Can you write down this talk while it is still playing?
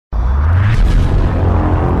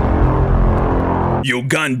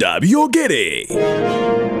Uganda byogere.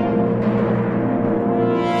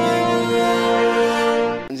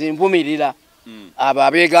 Nze mpumirira abo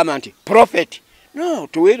abegamba nti prophet no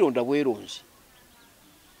tuweronda bweronzi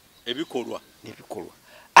ebikolwa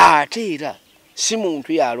ate era si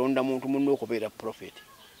muntu yalonda muntu munno okubeera prophet.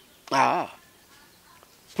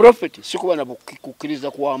 Prophet sikuba na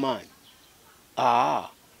kukkiriza kw'amaanyi.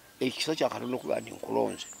 Ekisa kya Katonda okuba nti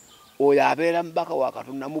nkulonze oyo abeera mbaka wa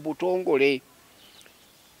Katonda mu butongole.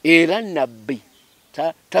 Era nabbi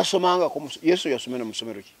tasomanga ko Yesu yasomera mu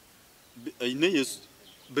ssomero ki? Ine Yesu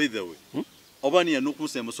by the way. Obani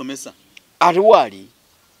yanukumuse musomesa. Ati wali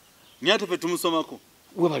nyate pe tumusomako.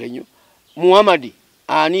 Webale nnyo. Muhammad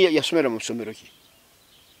ani yasomera mu ssomero ki?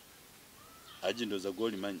 Ajindoza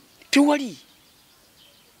goli manyi. Tiwali.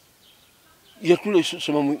 Yatule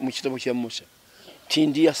soma mu kitabo kya Musa.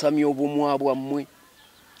 Tindi yasamya obumwa bwammwe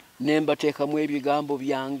nembateekamu ebigambo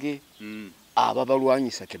byange.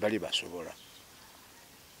 Ababalwanyisa tebali basobola.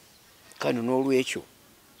 Kano n'olwekyo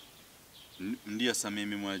ndi yasamya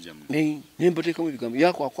emimwa gyammwe nembateekamu ebigambo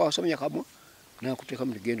yako akwasomya kamwe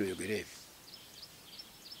nakuteekamu ligendo oyogere ebyo.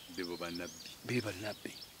 Be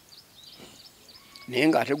bannabbi. Naye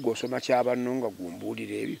ng'ate gwe osoma kyabanno nga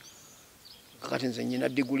gumbuulira ebyo. Kakati nze nnyina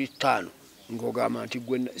diguli 5 ng'ogamba nti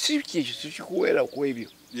gwe si kikuweera ku ebyo.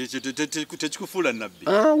 Tekikufuula nabbi.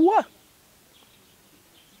 Wa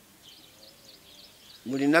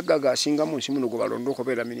buli naggaga asinga mu nsi muno gwe balonda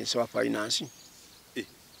okubeera minisita wa finance.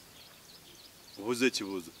 Obuuza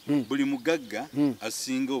ekibuuzo. Buli mugagga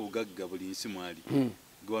asinga obugagga buli nsi mwali gwe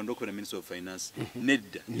balonda okubeera minisita of finance.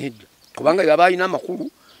 Nedda. Kubanga yaba alina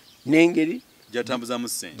amakulu n'engeri gyatambuzaamu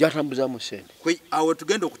ssente. Awo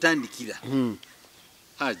tugenda okutandikira.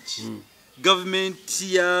 Haji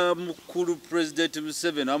gavumenti ya mukulu President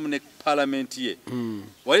Museveni wamu ne palamenti ye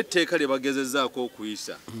wali etteeka lye bagezezaako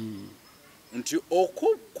okuyisa nti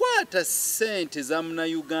okukwata ssente za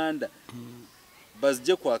Munnayuganda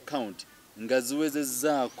bazigye ku account nga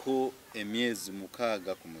ziwezezaako emyezi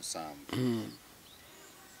 6-7.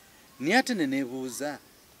 Naye ate ne neebuuza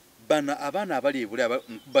bano abaana abali ebule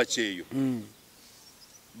nkuba kyeyo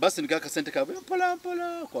basindika akasente kaabwe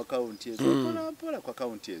mpolampola ku account ezo mpolampola ku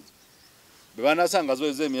account ezo bwe banasanga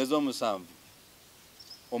ziweze emyezi 7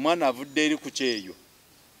 omwana avudde eri ku kyeyo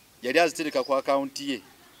yali azitereka ku account ye.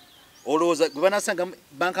 Olowooza gwe banasanga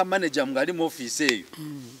banka manager ngali mu office eyo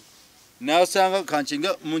nasanga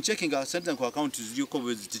kanchinga munchekinga sente ku account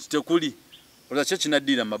ziriko tekuli olwa kyo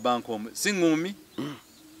kinadira mu banka omwe si ngumi.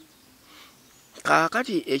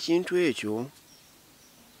 Kaakati ekintu ekyo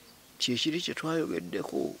kyekiri kye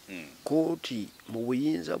twayogeddeko kooti mu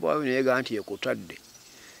buyinza bwayo neega nti ekutadde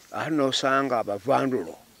ate n'osanga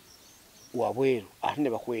abavandulo wabweru ate ne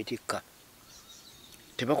bakwetikka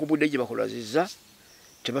tebakubudde gye bakulazizza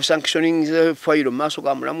tebasanctioning fayiro mu maaso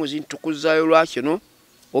ga mulamuzi ntukuzaayo lwakino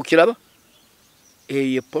okiraba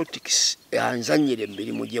eyo politics yanzanyira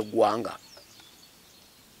emirimu gy'eggwanga.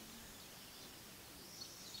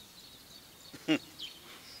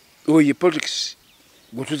 Oyo politics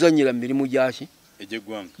gutuzanyira mirimu gyaki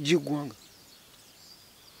egy'eggwanga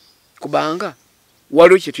kubanga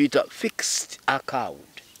waliwo kye tuyita fixed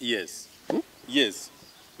account. Yes.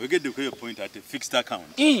 Wegedde ku eyo point ate fixed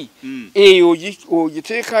account. Eyo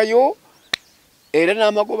ogiteekayo era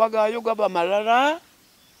n'amagoba gaayo gaba malala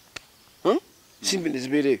simbi ne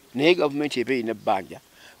zibeereyo naye gavumenti eba erina ebbanja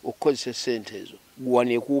okukozesa essente ezo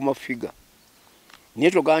guwana ekuuma figa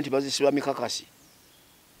naye togaa nti bazisiba mikakasi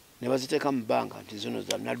ne baziteeka mu bbanga nti zino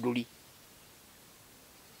za Naduli.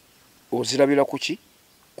 Ozirabira ku ki?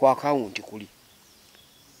 Ku akawunti kuli.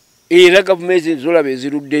 Era gavumenti zolaba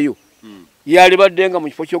eziruddeyo yali badde nga mu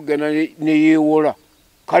kifo ky'okugenda ne yeewola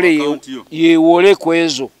kale yeewole ku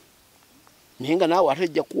ezo naye nga naawe ate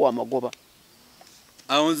ejja kuwa amagoba.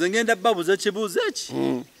 Awo nze ngenda babuza kibuuzo eki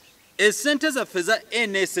essente zaffe za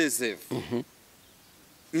NSSF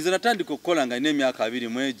nze natandika okukola nga nina emyaka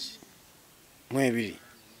 2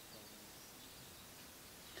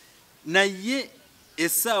 naye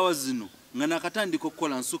essaawa zino nga nakatandika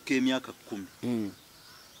okukola nsukka emyaka 10.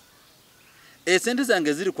 Essente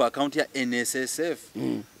zange ziri ku account ya NSSF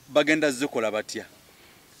bagenda zikola batya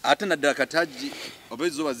ate naddala kataji oba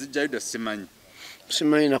ezoba zijjayo da simanyi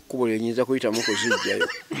na kkubo lyenyinza kuyitamu kuzijjayo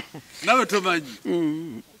nawe tomanyi.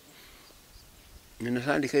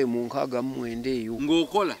 Natandikayo mu 69 eyo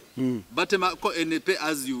ng'okola batemako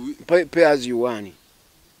pay as you want.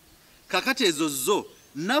 Kakati ezo zo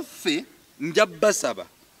naffe nja basaba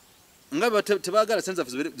nga tebagala senza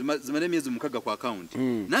zimane emyezi 6 ku account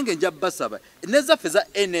nange nja basaba nezaffe za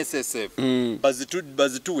NSSF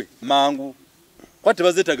bazituwe mangu Kwate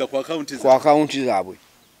bazetaga kwa account zaabwe.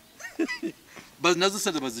 nazo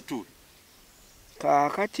sente bazituule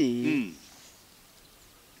kaakati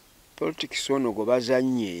politics ono gwe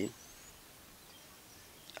bazannye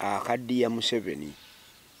akaddiya Museveni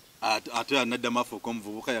ate anaddamu afuuka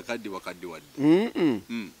omuvubuka yakaddiwadde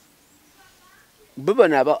bo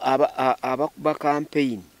bano abakuba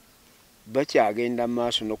kampeyini bakyagenda mu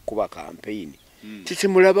maaso n'okukuba kampeyini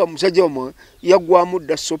titimulaba omusajja omwe yaggwamu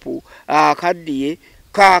dda sopu akaddiye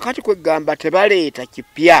kaakati kwegamba tebaleeta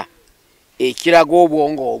kipya ekiraga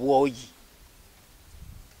obwongo obwogi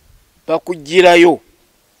bakugirayo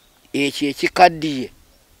ekyo ekikaddiye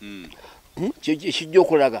ekijja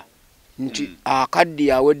okulaga nti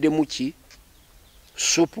akaddiye aweddemu ki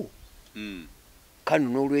supu kano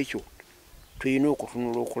n'olwekyo tulina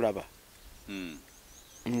okutunula okulaba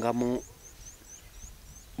nga mu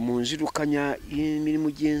nzirukanya y'emirimu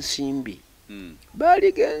gy'ensimbi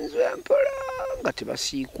baaligenze mpola nga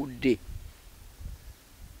tebasiikudde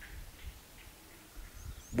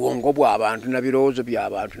bwongo bw'abantu na birowoozo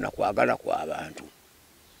by'abantu na kwagala kw'abantu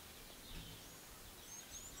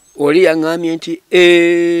oli yaŋŋambye nti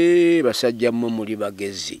basajja mmwe muli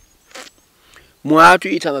bagezi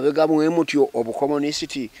mwatuyita mabega mwe mutyo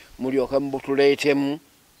obukomunisiti mulyoke mubutuleetemu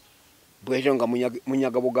bwetyo nga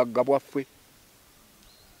munyaga bugagga bwaffe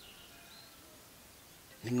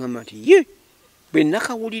niŋŋamba nti ye bwe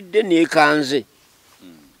nakawulidde neekanze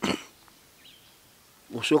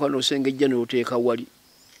osooka n'osengejja n'oteeka wali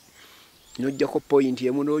n'ojjako poyinti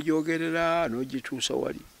emu n'ogyogerera n'ogituusa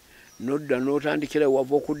wali nodda n'otandikira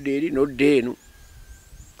wava okudda eri nodda eno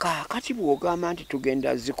kaakati bw'ogamba nti tugenda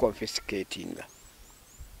ziconfiscatinga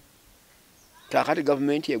kaakati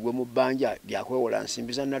gavumenti egwe mu bbanja lyakwewola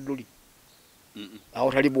nsimbi za Naduli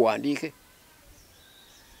awo tali buwandiike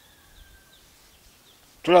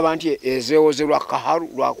tulaba nti ezeewoze lwa kaharu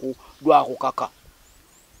lwakukaka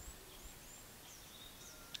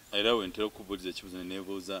era wentera okubuuliza ekibuzo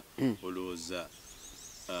neneebuuza olowooza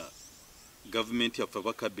gavumenti yaffe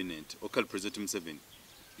aba cabinet okali president Museveni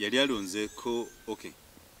yali alonzeeko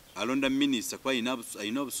alonda minisita kuba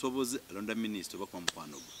alina obusobozi alonda minisita oba kuba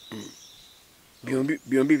mukwano gwe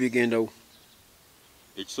byombi bigendawo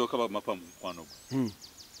ekisooka bamapa mu mukwano gwe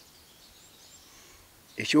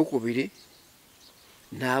ekyokubiri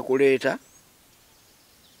n'akuleeta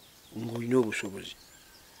ng'olina obusobozi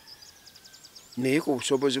naye ku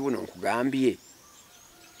busobozi buno nkugambye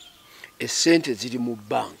essente ziri mu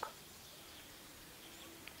bbanka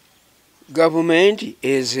gavumenti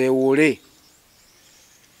ezeewole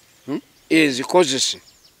ezikozese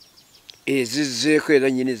ezizzeeko era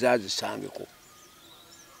nnyini zaazisangeko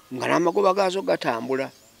nga n'amagoba gaazo gatambula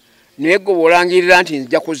naye gwe bw'olangirira nti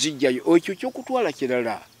nzija kuzijjayo ekyo kyokutwala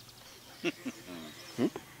kirala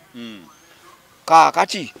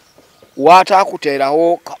kaakati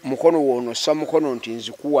waataakuteerawo mukono woonossa mukono nti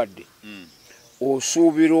nzikuwadde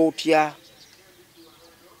osuubira otya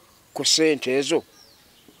ku ssente ezo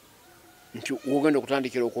nti wogenda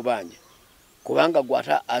okutandikira okubanja kubanga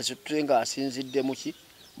gwata azitute nga asinzidde muki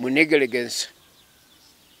mu negligence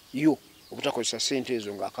yo obutakozesa ssente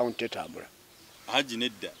ezo nga akawunti tetambula haji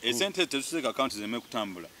nedda esente tetuteeka akawunti zireme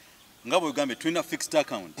kutambula nga bwegambye tulina fixed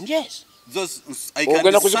account yes those I can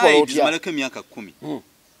decide zimaleko emyaka 10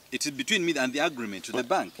 it is between me and the agreement to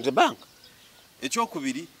the bank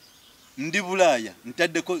ekyokubiri ndi Bulaaya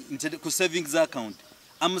ntadde ku savings account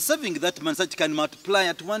I'm saving that money such can multiply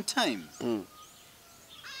at one time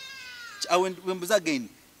when again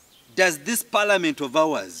does this parliament of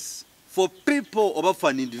ours for people or for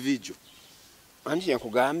an individual anti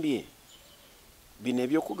yakugambye bino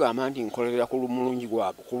ebyokugamba nti nkolerera ku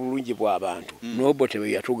bulungi bw'abantu nobote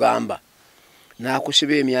bwe yatugamba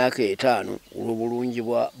n'akusiba emyaka 5 olw'obulungi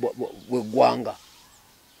bw'eggwanga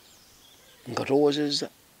nga towozezza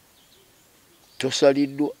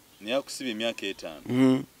tosaliddwa naye akusiba emyaka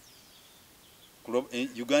 5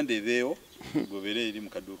 Uganda ebeewo gobeera eri mu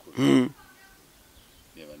kaduuko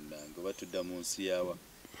nebannanga batudda mu nsi yawa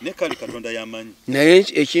ne kale Katonda yamanyi naye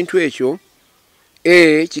ekintu ekyo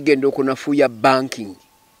kigenda okunafuya banking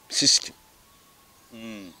system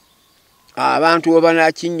abantu oba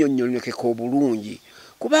nakinnyonnyolekeka obulungi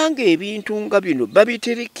kubanga ebintu nga bino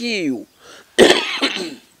babiterekiyo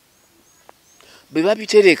bwe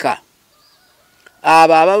babitereka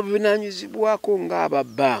abo ababinanyizibwako ng'aba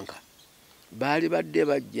banka baali badde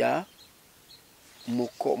bajja mu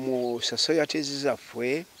societies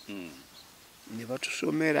zaffe ne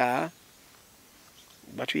batusomera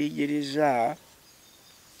batuyigiriza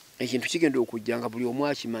ekintu kigenda okujja nga buli omu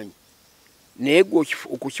akimanyi naye gwe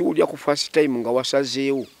okukiwulira ku first time nga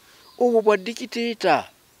wasazeewo obwo bwa dikiteeta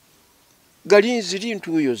gali nziri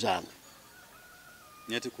ntuuyo zange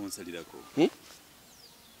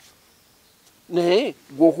naye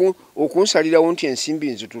okunsalirawo nti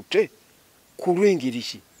ensimbi nzitutte ku lw'engeri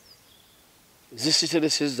ki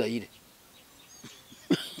zisiterese Zaire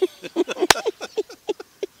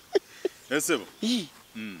esebo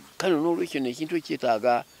kale n'olwekyo nekintu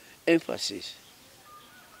ekyetaaga emphasis.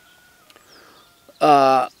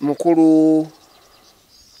 Mukulu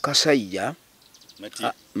Kasayija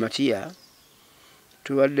Matiya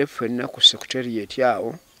tubadde ffenna ku secretariat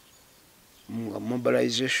awo nga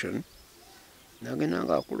mobilization nagenda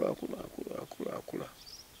nga akula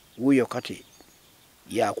wuyo kati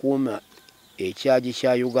yakuuma ekyaji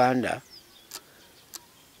kya Uganda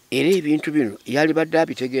era ebintu bino yali badde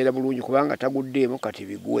abitegeera bulungi kubanga taguddeemu kati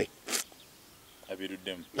bigwe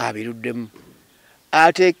abiruddemu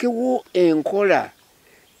ateekewo enkola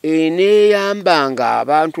eneeyambanga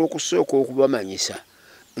abantu okusooka okubamanyisa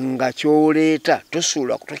nga kyoleeta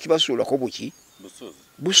tokibasuulako buki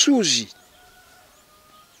busuuzi.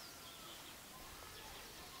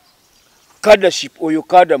 Cadaship oyo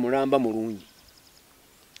kada mulamba mulungi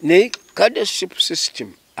naye cadaship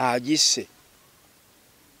system agisse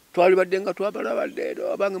twali badde nga twabalabadde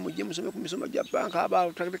abange mujje musome ku misomo gya banka aba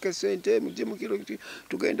tutaleke sente mujje mukiro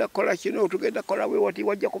tugenda kola kino tugenda kola we wati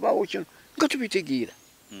wajja kubaawo kino nga tubitegeera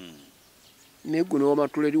naye guno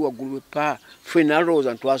wamatula eri waggulu pa ffe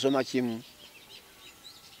nalowooza ntwasoma kimu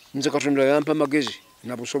nze Katonda yampa magezi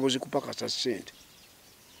na busobozi kupakasa sente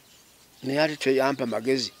naye ate teyampa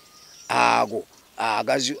magezi ago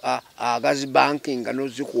agazi banking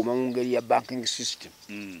nozikuuma mu ngeri ya banking system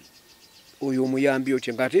oyo omuyambi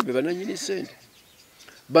otya nga ate be bananyini sente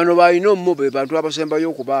bano balina ommo be bantu abasembayo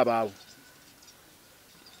okuba abaavu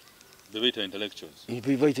bebaita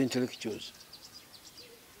intellectuals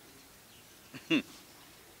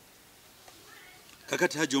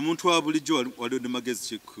kakati haji omuntu wa bulijjo waliwo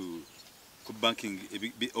magezi ku banking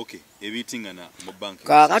ebitingana mu banking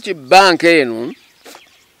kakati bank eno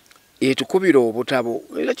etukubira obutabo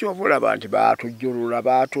era kibavula abantu batujjulula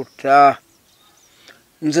batutta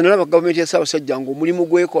nze nalaba gavumenti ya Ssaabasajja ng'omulimu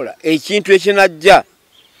gwekola ekintu ekinajja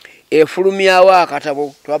efulumyawo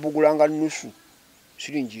akatabo twabugulanga nusu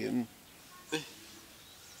siringi emu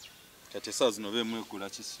kati essaawa zino beemwegula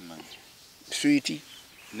kisimanyi switi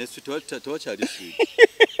ne switi tewakyali switi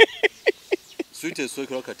switi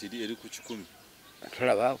esookerwa kati eri ku 10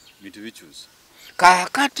 tolabaawo bintu bikyusa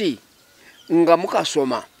kaakati nga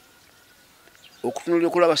mukasoma okutunulira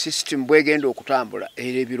okulaba system bwegenda okutambula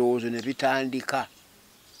era ebirowoozo ne bitandika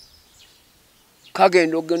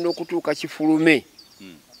kagenda okugenda okutuuka kifulume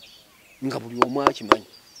nga buli omu akimanyi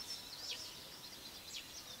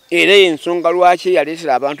era ensonga lwaki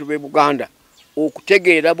yaleetera abantu b'e Buganda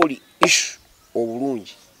okutegeera buli issue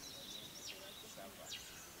obulungi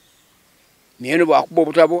naye no bwakuba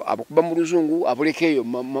obutabo abukuba mu luzungu abuleka eyo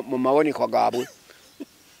mu mawanika gaabwe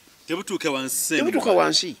tebutuuka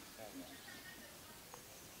wansi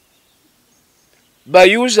ba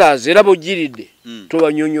users era bojjiridde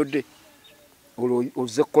tobanyonyodde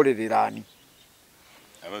ozze kukolerera ani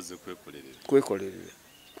abazze kwekolerera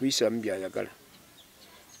kuyisaamu byayagala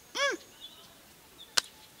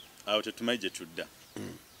awo tetumanyi gye tudda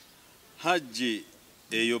Haji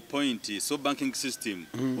eyo point so banking system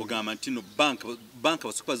ogamba nti no bank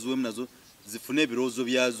basooka ziwemu nazo zifune ebirowoozo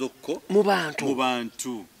byazokko mu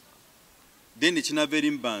bantu then ekinava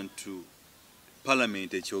eri mu bantu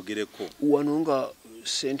parliament ekyogereko wano nga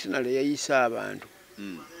Sentinel yayisa abantu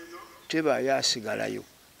tebaayo asigalayo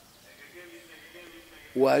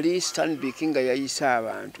wali Stanbic nga yayisa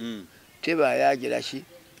abantu tebaayo agira ki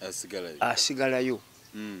asigalayo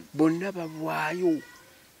bonna bavaayo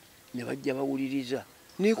ne bajja bawuliriza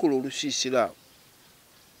nekola olusiisira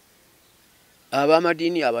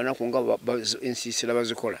ab'amadiini abanaku nga ensiisira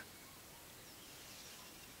bazikola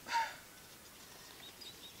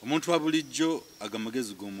omuntu wa bulijjo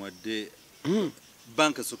agamagezi g'omuwadde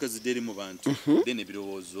banka soka zideri mu bantu then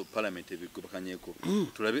ebirowoozo parliament ebigobakanyeko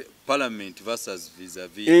tulabe parliament versus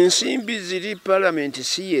vis-a-vis ensimbi ziri parliament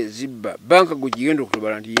si yezibba banka gugigenda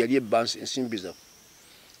okutubala nti yali ebbansi ensimbi za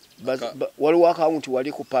waliwo akawunti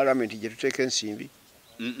wali ku parliament gye tuteeka ensimbi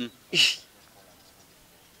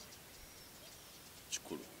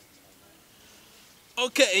kikulu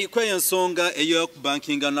okay kweyo ensonga eyo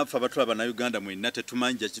bankinga naffe abatula bannayuganda mwenna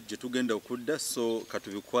tetumanyi gye tugenda okudda so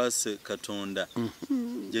katubikwase Katonda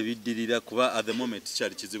gye biddirira kuba at the moment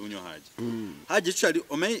kyali kizibu nnyo Haji kyali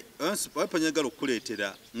omanyi wapanyagala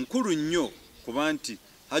okuleetera nkulu nnyo kuba nti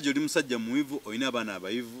Haji oli musajja muyivu olina abaana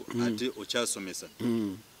abayivu ate okyasomesa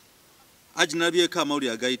Haji nabyeko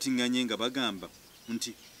amawulire agayitinganye nga bagamba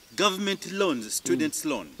nti government loans students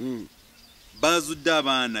loan bazudde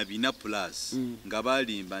abaana 4+ nga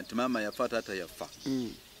balimba nti maama yafa taata yafa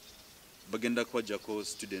bagenda kwajjako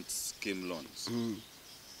student scheme loans.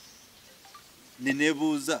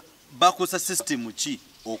 Nenebuuza bakosa system ki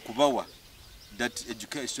okubawa that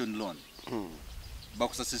education loan.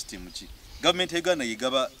 Bakosa system ki. Government Uganda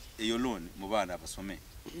yigaba eyo loan mu baana abasome.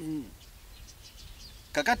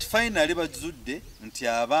 Kakati finally bazudde nti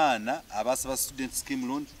abaana abasaba student scheme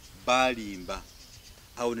loan balimba.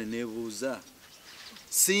 Awo nenebuuza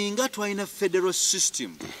singa twalina federal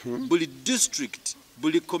system buli district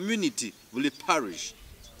buli community buli parish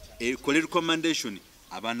ekole recommendation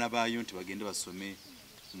abaana baayo nti bagende basome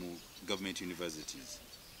mu government universities.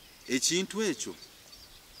 Ekintu ekyo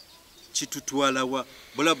kitutwalawa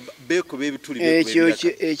bula beko bebituli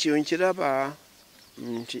ekyo nkiraba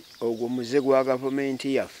nti ogwo muze gwa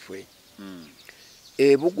gavumenti yaffe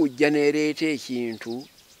ebugujja neereeta ekintu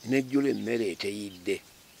nejjula emmere eteyidde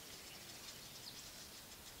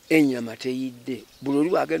enyama teyidde buli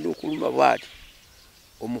oli agenda okuluma bwati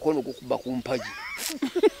omukono gukuba ku mpagi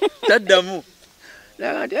taddamu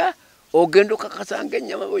nti ogenda okakasanga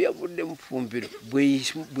ennyama bwe yavudde mu fumbiro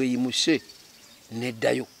bweyimuse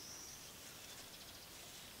neddayo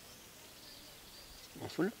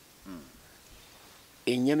ofuna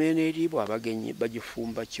ennyama eneeriibwa abagenyi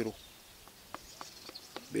bagifumba kiro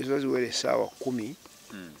bezo ziwera essaawa 10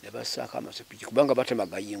 ne bassaako amasepiki kubanga batema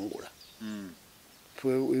gayingula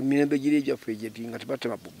emirembe giri egyaffe egyeti nga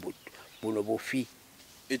tebatema buno bufi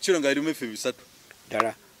ekiro nga erimu efe bisatu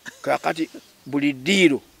ddala kakati buli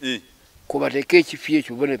ddiiro kubateeka ekifi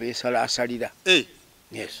ekyo bo ne beesalaasalira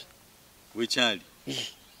yes wekyali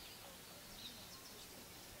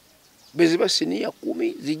beziba siniya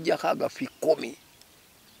 10 zijjako agafi 10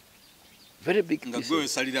 very big nga gwe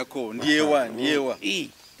wesalirako ndyewa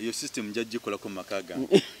eyo system njaggikolako mu maka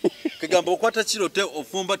gange kegamba okwata kiro te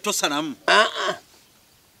ofumba tosalamu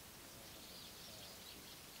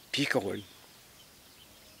piika wali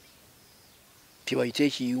tibayite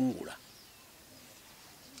ekiyungula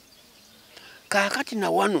kaakati na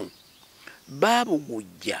wano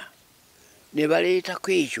baabugujja ne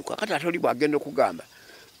baleetako ekyo kakati ate oli bwagenda okugamba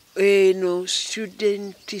eno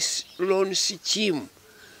student loan scheme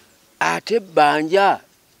ate ebbanja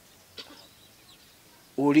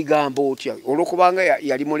oligamba otya olwokubanga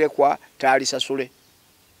yali mulekwa taalisasule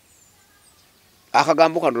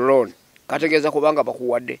akagambo kano loan kategeeza kubanga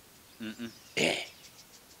bakuwadde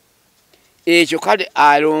ekyo kale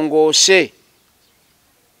alongoose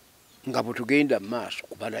nga bwe tugenda mu maaso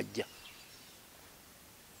kubalajja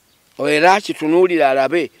era kitunuulira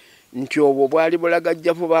alabe nti obwo bwali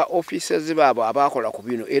bulagajjavu ba officers baabwe abaakola ku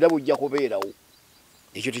bino era bujja kubeerawo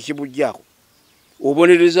ekyo tekibujjaako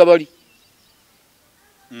obonereza bali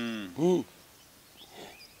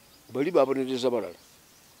bali babonereza balala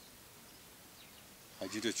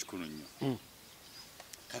akintu ekikulu nnyo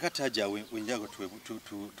kakati ajawe wenjago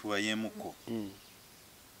tuwayemuko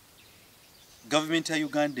government ya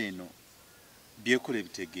Uganda eno byekola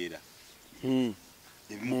ebitegeera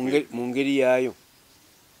mu ngeri yaayo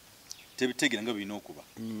tebitegeera nga birina okuba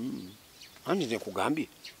andi nekugambye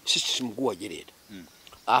system guwajereera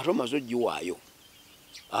ate omaze ogiwaayo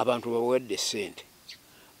abantu bawedde sente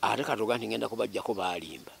ate katoga nti ngenda kubajjako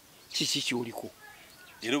baalimba kiki kyuliko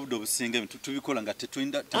era obudde obusinga tubikola nga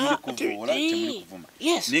temuli kuvoola temuli kuvuma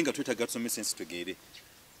naye nga twetaaga tusomesa ensi tegeere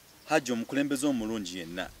Haji omukulembeze omulungi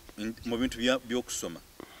yenna mu bintu by'okusoma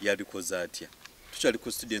yalikoze atya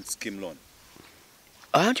tukyaliko student scheme loan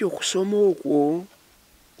anti okusoma okwo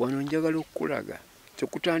wano njagala okukulaga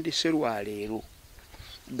tekutandise lwaleero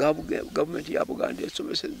gavumenti ya Buganda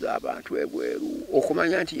esomesezza abantu ebweru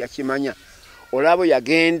okumanya nti yakimanya olabo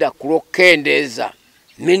yagenda kulokendeeza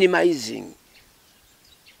minimizing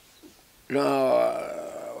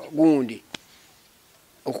gundi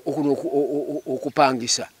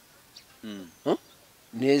okupangisa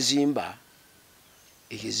nezimba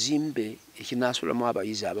ekizimbe ekinasulamu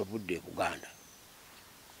abayizi abavudde e Buganda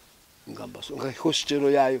nga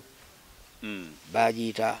hostelo yayo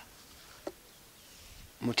bagiyita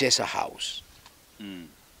Mutesa House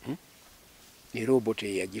ne robot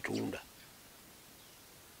eyagitunda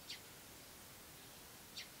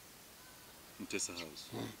Mutesa House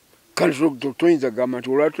kandi toyinza gamba nti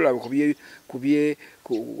olwatulaba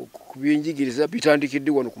ku byenjigiriza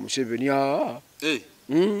bitandikidde wano ku Museveni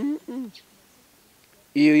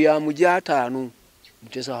iyo ya mujaataano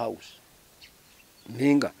Mutesa House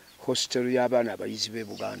nenga hostel y'abaana abayizi b'e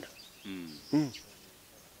Buganda.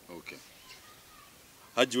 Okay.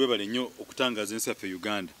 Haji webale nnyo okutangaza ensi yaffe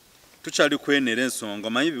Uganda. Tukyali kwenera ensonga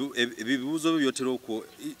manyi ebibuuzo byotera okwo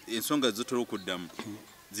ensonga zitera okuddamu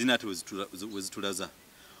zina ate wezitulaza.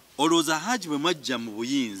 Olowooza Haji bwe mwajja mu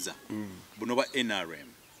buyinza buno ba NRM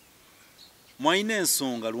Mwaine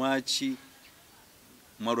ensonga lwaki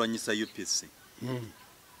mwalwanyisa UPC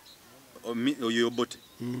oyo Obote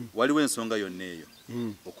waliwo ensonga yonna eyo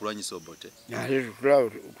okulwanyisa Obote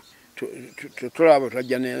tulaba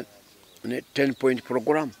twajja ne 10-point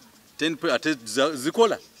program 10 ate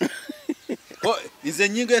zikola nze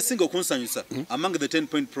ennyingo esinga okunsanyusa among the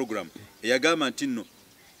 10-point program eyagamba nti nno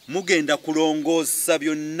mugenda kulongoosa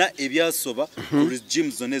byonna ebyasoba ku regime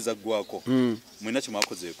zonna ezaggwako mwena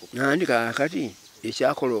kimwakozeeko nandi kakati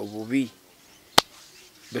ekyakola obubi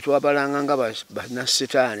betwabalanga nga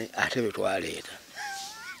bannasitaani ate betwaleeta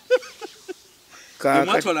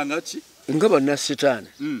mwatwalanga ki nga bannasitaani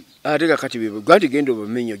ate kakati gandi genda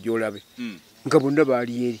obumenyo gyolabe nga bonna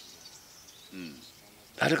baali eri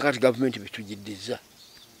ate kakati gavumenti betugiddiza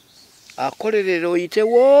akolerera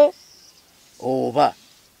oyitewo oba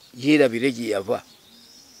yeerabire gye yava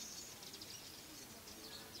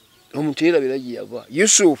omuntu yeerabira gye yava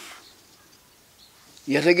Yusufu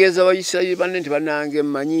yategeeza Abayisirayiri banne nti bannange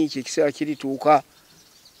mmanyi ekiseera kirituuka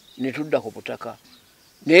ne tudda ku butaka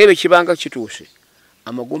naye bwe kibanga kituuse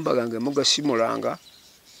amagumba gange mugasimulanga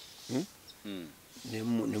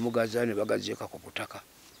ne mugaza ne bagazeeka ku butaka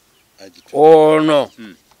ono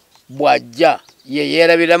bw'ajja ye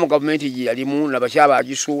yeerabira mu gavumenti gye yalimu nabakyaba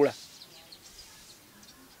agisuula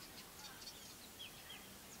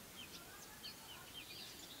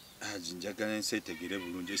njagala ensi etegere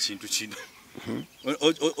bulungi ekintu kino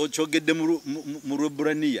okyogedde mu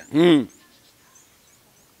Lwebbulaniya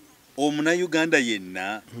omunayuganda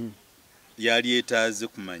yenna yali etaaze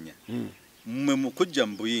kumanya mmwe mu kujja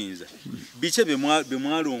mu buyinza biki bye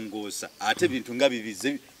mwalongoosa ate bintu nga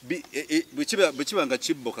bibize bwe kiba nga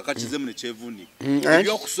kibboka kakizemu ne kyevuunika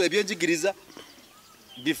ebyenjigiriza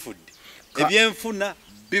bifudde ebyenfuna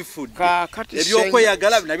bifudde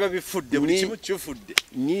ebyokweyagala nabyo bifudde buli kimu kifudde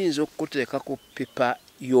nyinza okuteeka ku pipa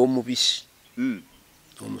y'omubisi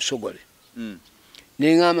omusogole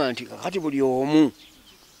neŋŋamba nti kakati buli omu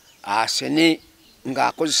asene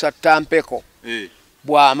ng'akozesa ttampeko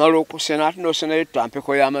bw'amala okusena ate n'osenayo ttampeko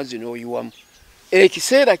y'amazzi n'oyiwamu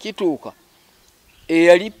ekiseera kituuka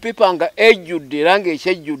eyali pipa nga ejjudde era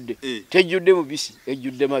ng'ekyejjudde tejjudde mubisi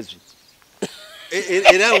ejjudde mazzi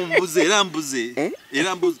era mbuze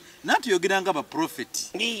nanti yogeranga abaprofeti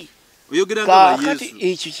kakati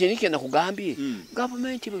ekyo kinike nakugambye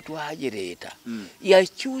gavumenti bwe twagireeta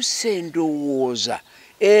yakyusa endowooza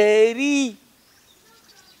eri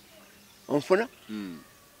onfuna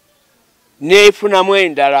neefunamu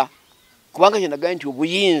endala kubanga kyenagaye nti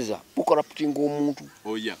obuyinza bukoraputinga omuntu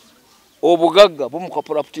obugagga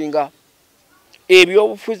bumukoraputinga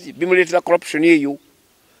ebyobufuzi bimuleetera corruption eyo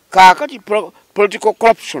kakati political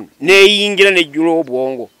corruption neeyingira nejjula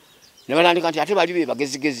obwongo ne batandika nti ate bali be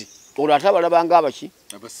bagezigezi olwo ate abalabanga abaki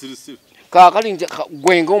kakati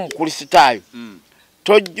gwe ng'omukristaayo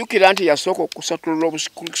tojjukira nti yasooka okusatulula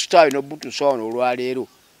obukristaayo n'obutuusa wano olwaleero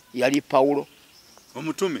yali Pawulo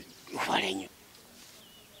omutume ufalenyo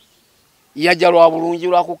yajja lwa bulungi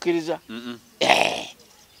lwakukkiriza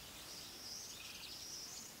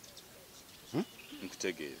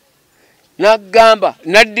n'agamba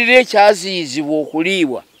naddira ekyaziyizibwa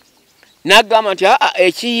okuliibwa n'agamba nti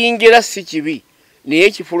ekiyingira si kibi naye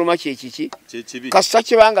ekifuluma kyekiki kasita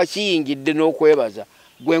kibanga kiyingidde n'okwebaza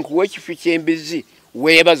gwe nkuwa ekifi ky'embizzi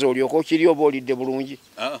weebaza olyoka okiri oba olidde bulungi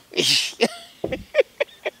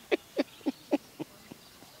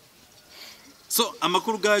so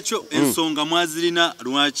amakulu gaakyo ensonga mwazirina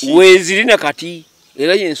lwaki weezirina kati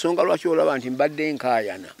era y'ensonga lwaki olaba nti mbadde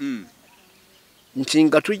nkaayana nti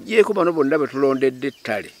nga tujjeeko bano bonna betulondedde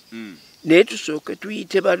ettale naye tusooke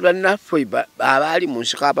tuyite bannaffe abaali mu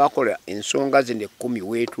nsiko abakola ensonga zino 10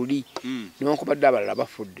 weetuli newankubadde abalala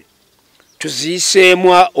bafudde tuziyiseemu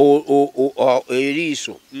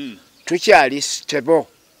eriiso tukyali stable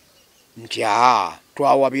nti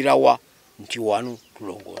twawabirawa nti wano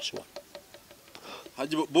tulongooswa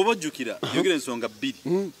bw'oba ojjukira yogera ensonga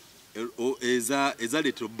 2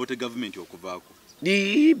 ezaleetera Obote gavumenti okuvaako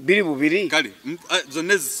biri bubiri kale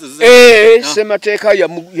zonna ssemateeka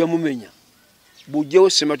yamumenya bujjewo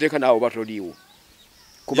ssemateeka naawe batoliiwo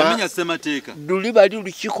yamenya ssemateeka luli bali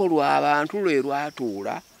lukiiko lw'abantu lwe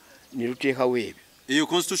lwatuula ne luteekawo ebyo eyo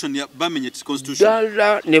constitution bamenye constitution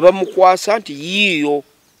ddala ne bamukwasa nti yiiyo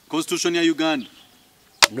constitution ya Uganda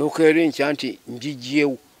n'okeera enkya nti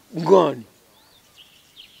njijjewo ngani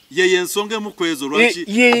yeye ensonga emu kwezo lwaki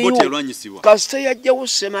Obote yalwanyisibwa kasita yajjawo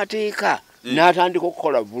ssemateeka n'atandika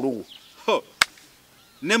okukola vulugu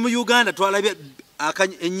ne mu Uganda twalabye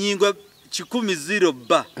ennyingo 100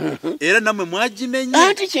 bba era namwe mwagimenye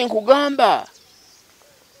anti kyenkugamba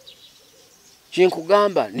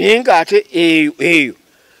naye ng'ate eyo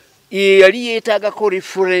yali yeetaagako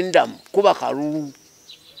referendum kuba kalulu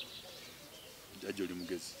ajoli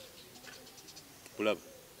mugezi kulaba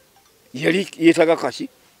yali yeetaaga kaki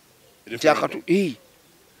kyakatu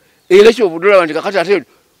era kyobudolaba nti kakati ate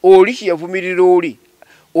oli kiyavumirira oli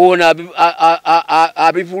ono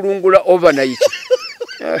abivulungula overnight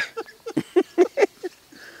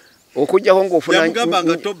okujjako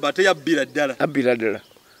ng'ofunayamugambanga tobba teyabbira ddala abbira ddala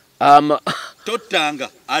tottanga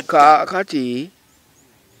kati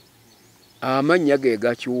amannya ge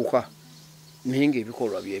gakyuka naye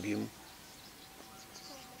ng'ebikolwa bye bimu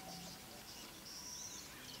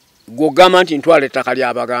gw'ogamba nti ntwala ettaka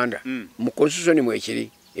ly'Abaganda mu constitution mwekiri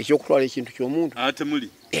ekyokutwala ekintu ky'omuntu ate muli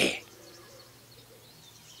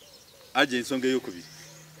aje ensonga ey'okubiri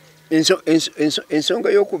ensonga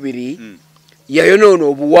ey'okubiri yayonoona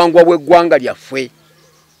obuwangwa bw'eggwanga lyaffe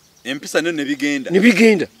empisa nno ne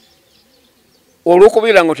bigenda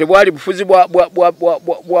olw'okubeera ngo tebwali bufuzi bwa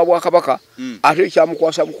Bwakabaka ate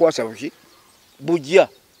ekyamukwasa buki bujja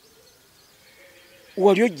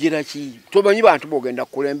wali ojjera ki tomanyi bantu bogenda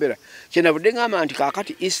kukulembera kyenavudde ngamba nti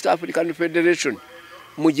kaakati East African Federation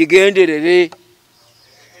mugigenderere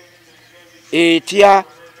etya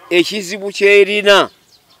ekizibu kyerina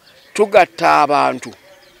tugatta abantu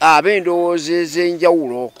ab'endowooza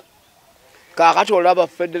ez'enjawulo kaakati olaba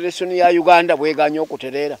Federation ya Uganda bweganye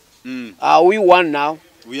okutereera are we one now?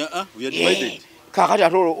 We are divided. Kaakati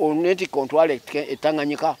ate oneti kontwala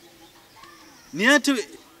ettanganyika naye ate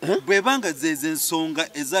bwebanga zeze ensonga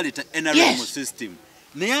ezaleeta NRM system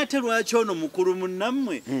naye ate lwaki ono mukulu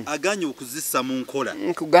munnammwe aganye okuzissa mu nkola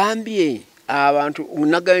nkugambye abantu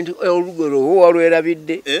nagaye nti olugero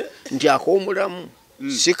walwerabidde nti akoomulamu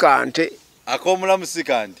si kante ak'omulamu si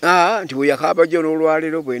kante nti bwe yakaaba gyo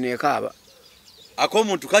n'olwaleero bweneekaaba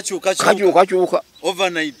ak'omuntu kakyuka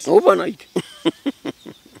overnight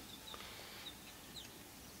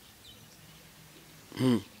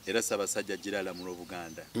era Ssaabasajja giralamula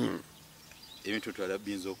Obuganda ebintu twala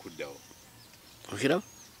binza okuddawo okiraba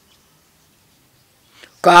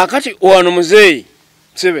kaakati wano muzeeyi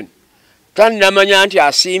 7 tannamanya nti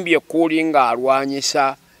asimbye ekkuuli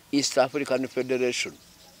ng'alwanyisa East African Federation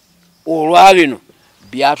olwabino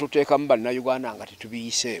byatuteekamu bannayuganda nga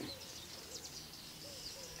tetubiyiseemu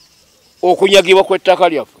okunyagibwa kw'ettaka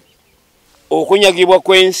lyaffe okunyagibwa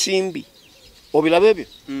kw'ensimbi obiraba ebyo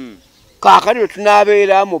kaakati bwe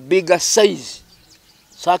tunaabeera mu bigger size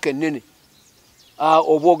saaka ennene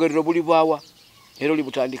obwogerero buli bwawa era oli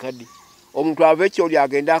butandika ddi omuntu ava ekyoli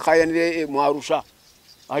agenda akayanire mu Arusha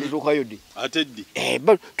alituukayo ddi ate ddi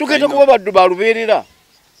tugenda kuba baddu balubeerera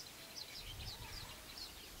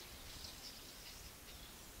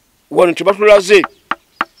wano tebatulaze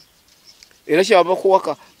era kyebaba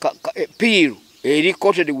kuwa piiru eri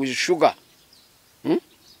coated with sugar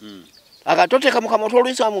akatoteeka mu kamwa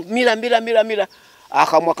tolwisamu mira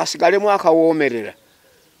akamwa kasigalemu akawoomerera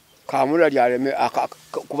kamula lyaleme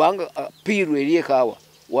kubanga piiru eri ekaawa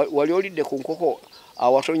wali olidde ku nkoko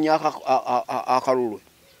awatonya akalulwe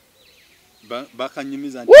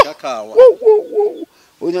bakanyumiza nti kakaawa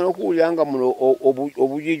oyina n'okuwulira muno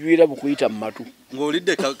obujijwira bukuyita mu matu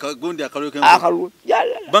ng'olidde kagundi akalulwe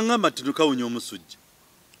bangamba tinukawunya omusujja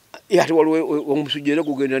ate waliwo omusujja era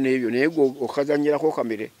gugenda n'ebyo naye okazanyirako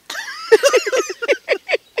kamere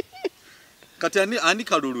kati ani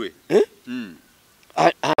kalulwe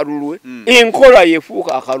alulwe enkola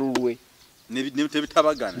yefuuka akalulwe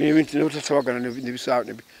nebitabagana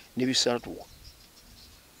nebisatuka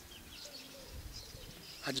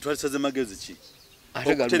hati twalisaze magezi ki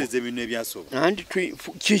okutereza ebintu ebyasoba anti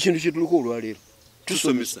kikintu kyetuliko olwaleero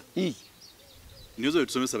tusomesa nizo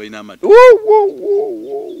wetusomesa balina amatu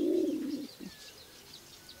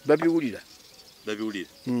babiwulira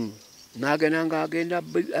n'agenda ng'agenda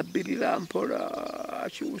abbirira mpola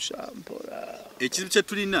akyusa mpola ekizibu kye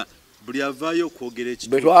tulina buli avaayo okwogera ekitu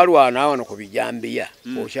bwe twalwana wano ku bijambiya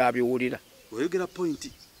okyabiwulira oyogera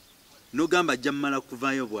pointi n'ogamba ajja mmala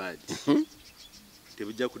kuvaayo bw'ati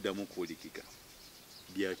tebujja kuddamu okuwulikika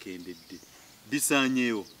byakendedde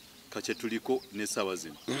bisaanyeewo kakye tuliko n'essaawa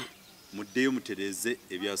zino muddeyo mutereze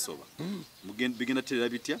ebyasoba bigenda terera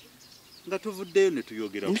bitya nga tuvuddeyo ne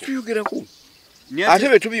tuyogerako ate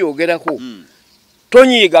bwe tubyogerako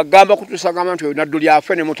tonyiiga gamba kutusagamba nti Naduli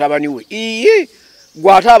afe ne mutabani we iye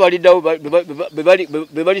gwate abaliddawo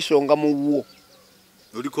be balisonga mu wwo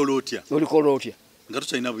olikola otya nga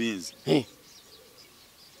tukyalina buyinzi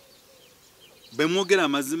bwe mwogera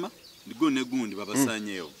amazima gundi ne gundi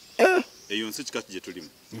babasaanyeewo eyo nsi kikaki gye tulimu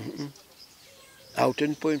awo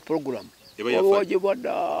 10-point program olwagibwa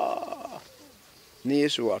dda ne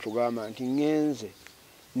Yesu watugamba nti ŋŋenze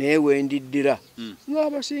naye wendiddira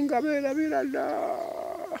ng'abasinga beerabira dda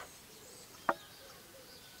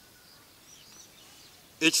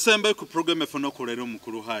ekisembayo ku program efuna okulera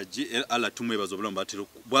omukulu Haji ala tumwebaza obulamu batiro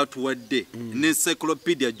bwatuwadde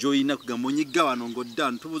n'encyclopedia joyina kugamba onyiga wano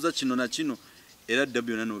ng'odda ntubuuza kino na kino era dda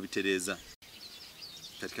byonna n'obitereeza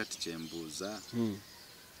kati kyembuuza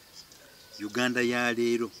Uganda ya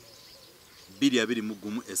leero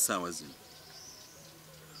 2021 essaawa zino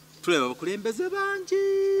tuleba abakulembeze bangi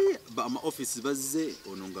ama office bazze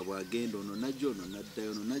ono nga bwagenda ono najja ono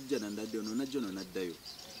naddayo ono najja nandadde ono najja ono naddayo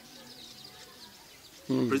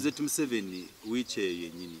President Museveni wiche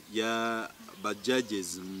yenyini ya ba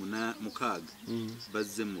judges mukaaga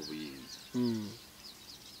bazze mu buyinza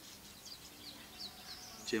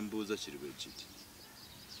kyembuuza kiriwe kiti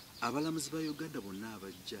abalamuzi ba Uganda bonna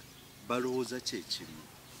abajja balowooza kyekimu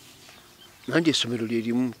nanje essomero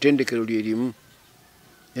lyerimu tendekero lyerimu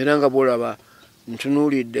era nga bolaba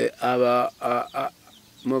ntunuulidde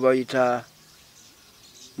mubayita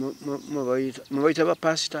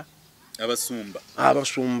bapasita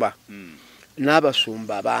abasumba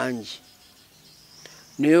n'abasumba bangi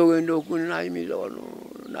naye ogenda okunayimira wano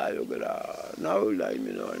nayogera nawe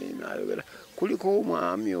layimira wano nayogera kuliko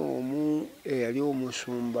omwami omu eyali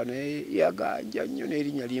omusumba naye yaganja nnyo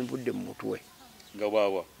n'erinnya ly'envudde mu mutwe nga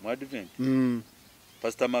bwawa mu Advent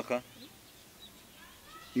Pastor Maka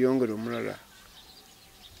yongera omulala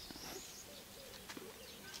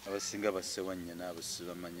abasinga bassewanya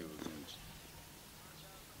n'abasibamanyi bulungi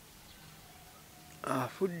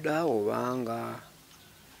afudde awo banga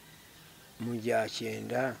mu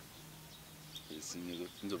gyakyenda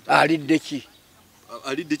alidde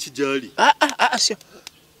ki gyali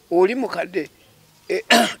oli mukadde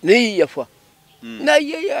naye yafa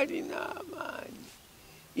naye yalina amaanyi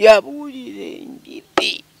yabuulira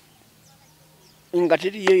enjiri nga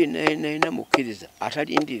teriyo yenayina mukkiriza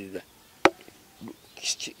atalindirira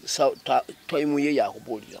taimu ye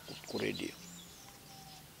yakubuulira ku rediyo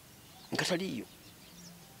nga taliyo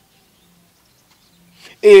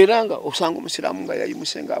era nga osanga omusiraamu nga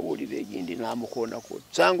yayimuse ng'abuulira egindi n'amukoonako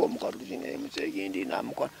sanga omukatuliki nga yayimuse egindi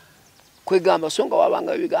n'amukoona kwegamba so nga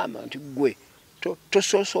wabanga bigamba nti gwe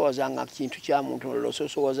tosoosowazanga kintu kya muntu olala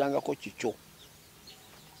osoosowazangako kikyo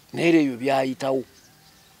naye ebyo byayitawo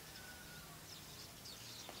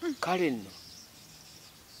kale nno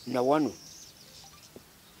na wano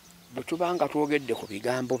bwe tubanga twogedde ku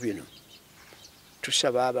bigambo bino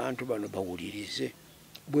tusaba abantu bano bawulirize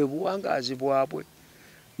bwe buwangaazi bwabwe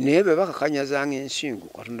naye bwe bakakanyazanga ensingo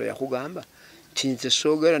Katonda yakugamba nti nze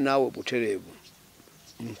soogera naawe butereevu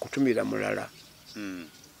nkutumira mulala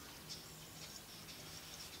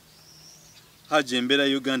Haji embeera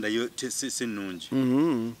Uganda yo si nnungi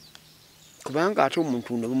kubanga ate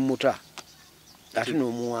omuntu nomumuta ate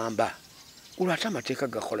n'omuwamba olwate amateeka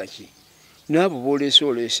gakola ki naabo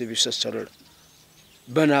booleese bisassalala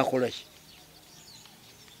banaakola ki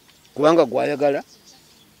kubanga gwayagala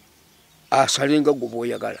asalenga gwe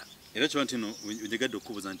bw'oyagala era kiba nti no njegadde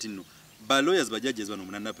okubuuza nti nno ba lawyers bajajjezi bano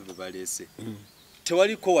munana pe baleese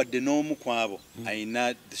tewaliko wadde n'omu kwabo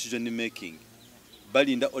ayina decision making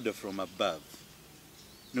balinda order from above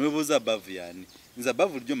niwebuuza above yani nze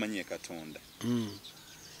above bulijjo manyi Katonda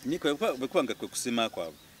niko bwekubanga kwe kusima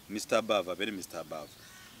kwabwe Mr. Above abeere Mr. Above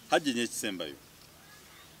Haji nye ekisembayo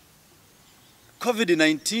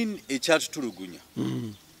COVID-19 ekyatutulugunya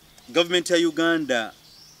government ya Uganda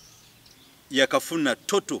yakafuna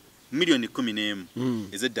toto milioni 11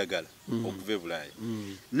 ez'eddagala okuva e Bulaaya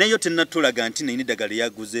nayo tennatulaga nti nayina eddagala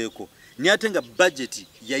yaguzeeko naye ate nga budget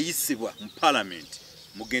yayisibwa mu parliament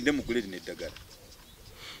mugende mugule lino eddagala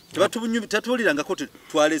tatuwulirangako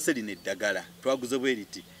twaleese lino eddagala twaguze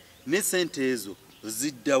bweriti ne sente ezo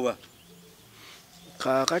ziddawa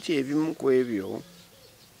kaakati ebimu ku ebyo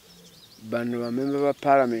bano bamemba ba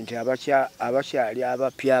parliament abakyali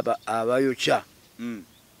abapya abayokya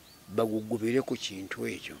bagugubire ku kintu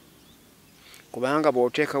ekyo kubanga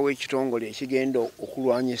bw'oteekawo ekitongole ekigenda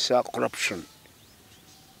okulwanyisa corruption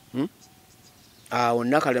awo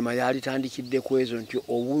Nakalema yalitandikidde ku ezo nti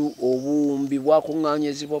obuwumbi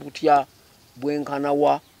bwakuŋŋaanyizibwa butya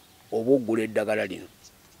bwenkanawa oba oggula eddagala lino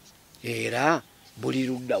era buli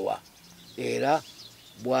luddawa era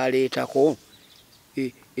bwaleetako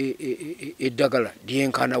eddagala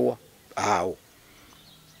lyenkanawa awo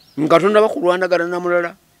nga tonnaba kulwanagana na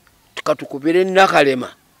mulala katukubire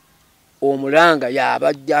Nakalema omulanga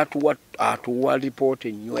yabajja atuwa lipoota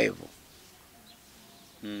ennywevu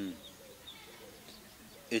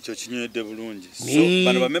ekyo kinywedde bulungi so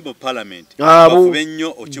bano bamemba parliament bafube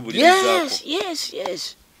nnyo okibulirizaako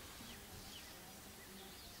yes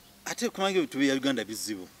ate kumanga ebintu bya Uganda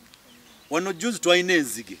bizibu wano juzi twalina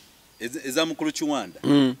enzige eza mukulu Kiwanda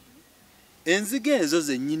enzige ezo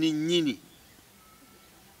zennyini nnyini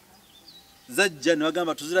zajja ne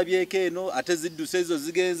bagamba tuzirabyeko eno ate zidduse ezo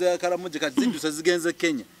zigenze Karamoja kati zidduse zigenze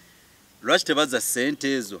Kenya lwaki tebaza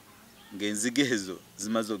ssente ezo ng'enzige ezo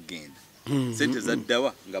zimaze okugenda sente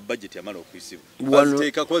zaddawa nga budget yamala okuyisibwa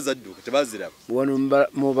baziteeka ko zadduka tebaziraba wano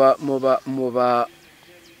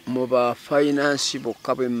muba finance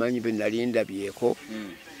bokka bwe mmanyi be nali ndabyeko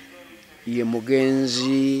ye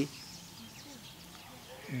mugenzi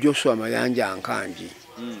Joshua Mayanja Nkanji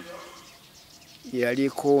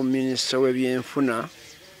yaliko minisita w'ebyenfuna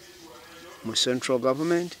mu central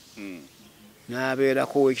government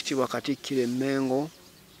n'abeerako w'ekitiibwa Katikkiro Mengo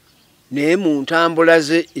naye mu ntambula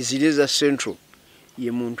ze eziri za central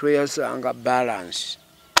ye muntu eyasanga balance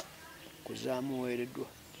kuzaamuweereddwa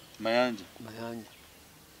Mayanja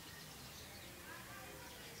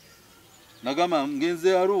nagamba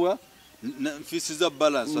ngenze Arua nfisiza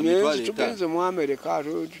balance amitwale tugenze mu America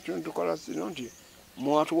tukola sino nti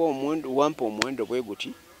mwatuwa omwendo wampa omwendo bwe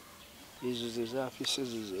guti ezo ze zaafise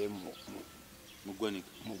zizemu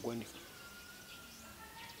mugwanika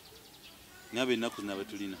nabe ennaku nabe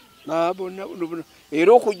tulina bonna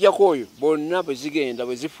era okujjako oyo bonna bwe zigenda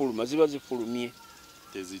bwe zifuluma ziba zifulumye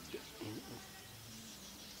tezidda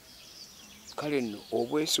kale nno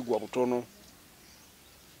obwesigwa butono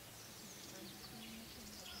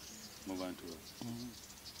mu bantu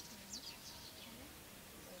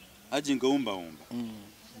aji ngaumba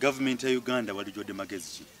government ya Uganda walijode magezi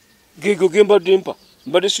ki gego gemba dempa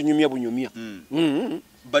mbade sinyumya bunyumya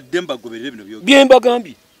bademba goberere bino byo gemba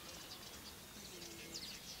gambi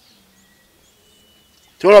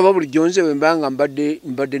tola babuli jonze wembanga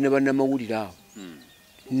mbade ne banna mawulira awo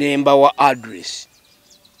nemba wa address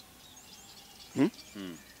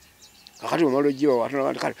kakati omalojiwa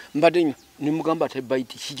watona kale mbade ni mugamba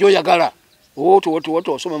tebaiti kijo yagala woto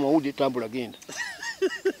osoma mawulire tambula genda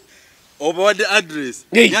oba wadde address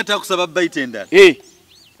nyata kusaba baite endala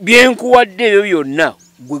byenkuwadde ebyo byonna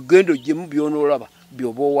gwe gendo jemu byonoolaba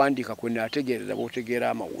byoba owandika kwe naategeereza b'otegeera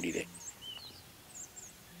amawulire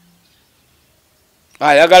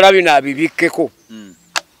ayagala bino abibikkeko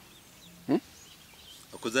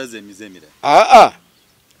okuzaza emize emirala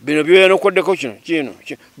bino byeyanokoddeko kino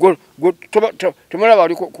tomulaba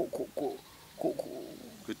ali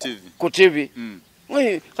ku TV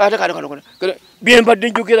kale byembadde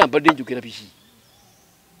njogera biki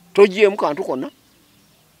togyemu kantu konna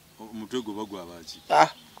omutwe gwo bagwa abaki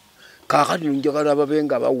kaakati njagala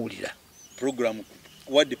babenga bawulira program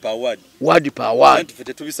word per word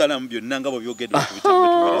fete tubisalamu byonna nga byogedde ku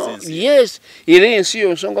bitabo ensi yes era ensi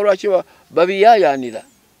yo nsonga lwaki babiyaayaanira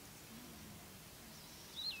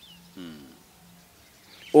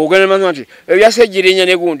ogenda manyi nti ebyasejjirinya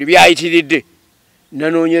ne gundi byayitiridde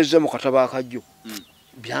nanoonyeza mu katabo akajjo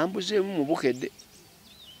byambuzeemu mu bukedde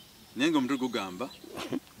naye nga omutwe gugamba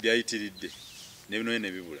byayitiridde nebino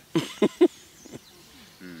ne bibula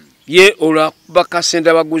ye olwakuba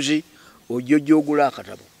kasenda baguzi ojjojja ogula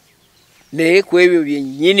akatabo naye ku ebyo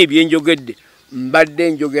byennyini byenjogedde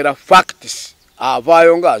mbadde njogera facts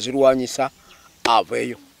avaayo ng'azirwanyisa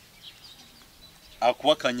aveeyo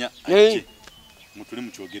akuwakanya ajje mutuli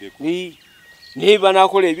mukyogereko naye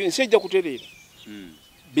banaakola ebyo ensi ejja kutereera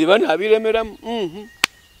bye banaabiremeramu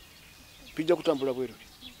bijja kutambula bweru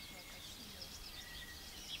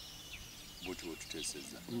bwoti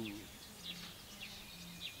bwetuteeseza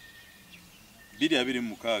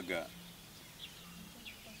 226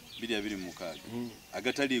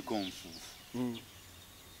 agataliiko nfuufu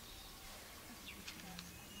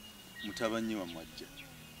mutabanyi wa mwajja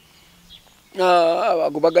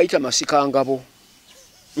ago bagayita masikangabo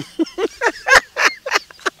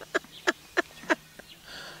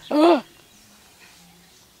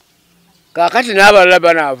kaakati n'abalala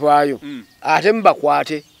banaavaayo ate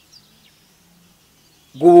mubakwate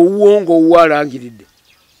gwe owuwonga owuwalangiridde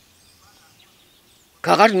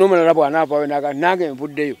kaakati n'omulala bw'anaavaayo nange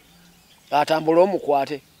nvuddeyo atambule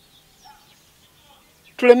omukwate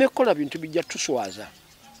tuleme kukola bintu bijja tuswaza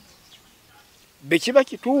bekiba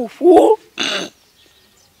kituufu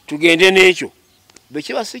tugende n'ekyo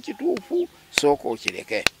bekiba si kituufu sooka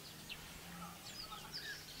okireke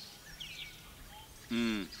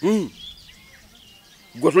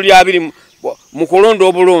gwe tuli 2 mu kulonda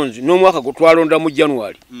obulonzi n'omwaka gwe twalonda mu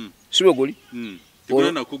January si bwe guli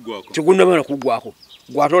tigunnamana kuggwako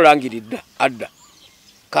gwate olangiridde adda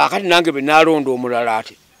kaakati nange be naalonda omulala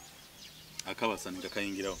ate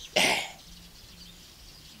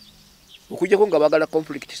okujjako nga bagala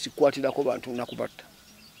conflict sikwatirako bantu nakubatta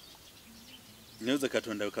nyoza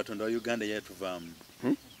katonda wa Uganda yatuvaamu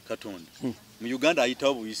katonda mu Uganda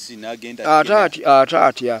ayitawo buyisi n'agenda ate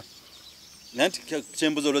atya nanti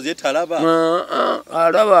kyembuzolo zetalaba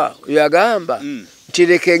alaba yagamba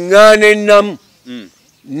tireke eŋŋaano ennamu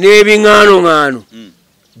n'ebiŋaano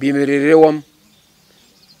bimerere wamu.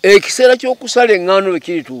 Ekiseera ky'okusala eŋŋaano bwe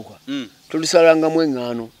kirituuka tulisalangamu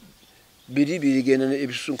eŋŋaano biri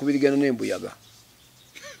ebisusunku birigenda n'embuyaga.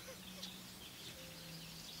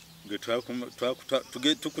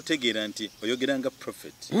 Tukutegeera nti oyogera nga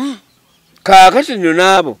prophet. Kaakati nno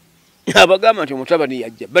n'abo abagamba nti omutabani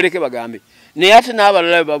yajja baleke bagambe, naye ate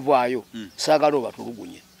n'abalala bavaayo saagala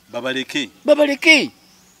obatulugunye. Babaleke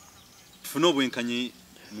tufune obwenkanyi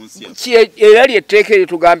mu nsi yaffe. Era lyetteeka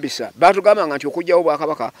eritugambisa. Baatugambanga nti okugyawo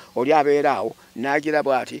Bwakabaka oli abeera awo n'agira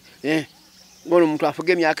bw'ati ngono omuntu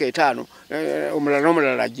afuga emyaka 5 omulala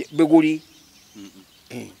n'omulala bwe guli.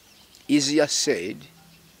 Easier said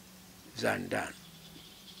than done.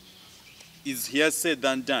 Easier said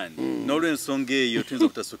than done. N'olw'ensonga eyo tuyinza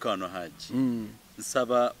okutasuka wano Haji.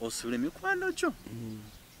 Nsaba osubule mikwano gyo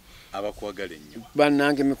abakwagala ennyo.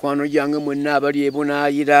 Bannange mikwano gyange mwenna abali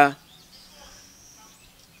ebunaayira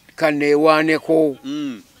kaneewaaneko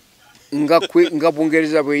nga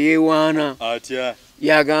Bungereza bwe yeewaana. Atya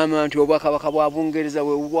yagamba nti Obwakabaka bwa Bungereza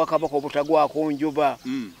bwe Bwakabaka obutagwako njuba.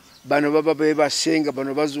 Bano baba beebasenga,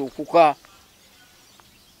 bano bazuukuka.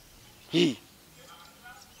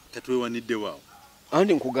 Katwewanidde waawo.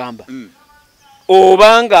 Andi nkugamba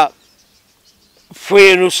obanga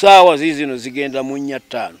ffeno saawa ziizino zigenda mu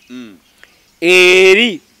 4-5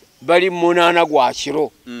 eri bali 8 gwa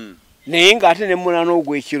kiro naye ng'ate ne 8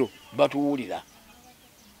 ogw'ekiro batuwulira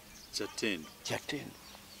kyatendo.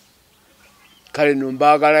 Kale nno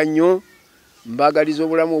mbaagala nnyo, mbaagaliza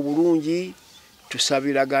obulamu obulungi,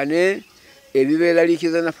 tusabiragane,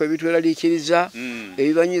 ebibeeraliikiriza naffe ebitweraliikiriza,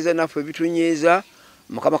 ebibanyiiza naffe ebitunyiiza.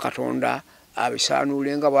 Mukama Katonda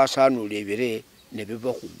abisaanuule nga bw'asaanuula ebire ne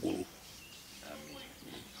biva ku ggulu.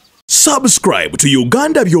 Subscribe to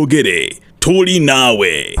Uganda Byogere. Tuli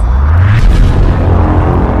nawe.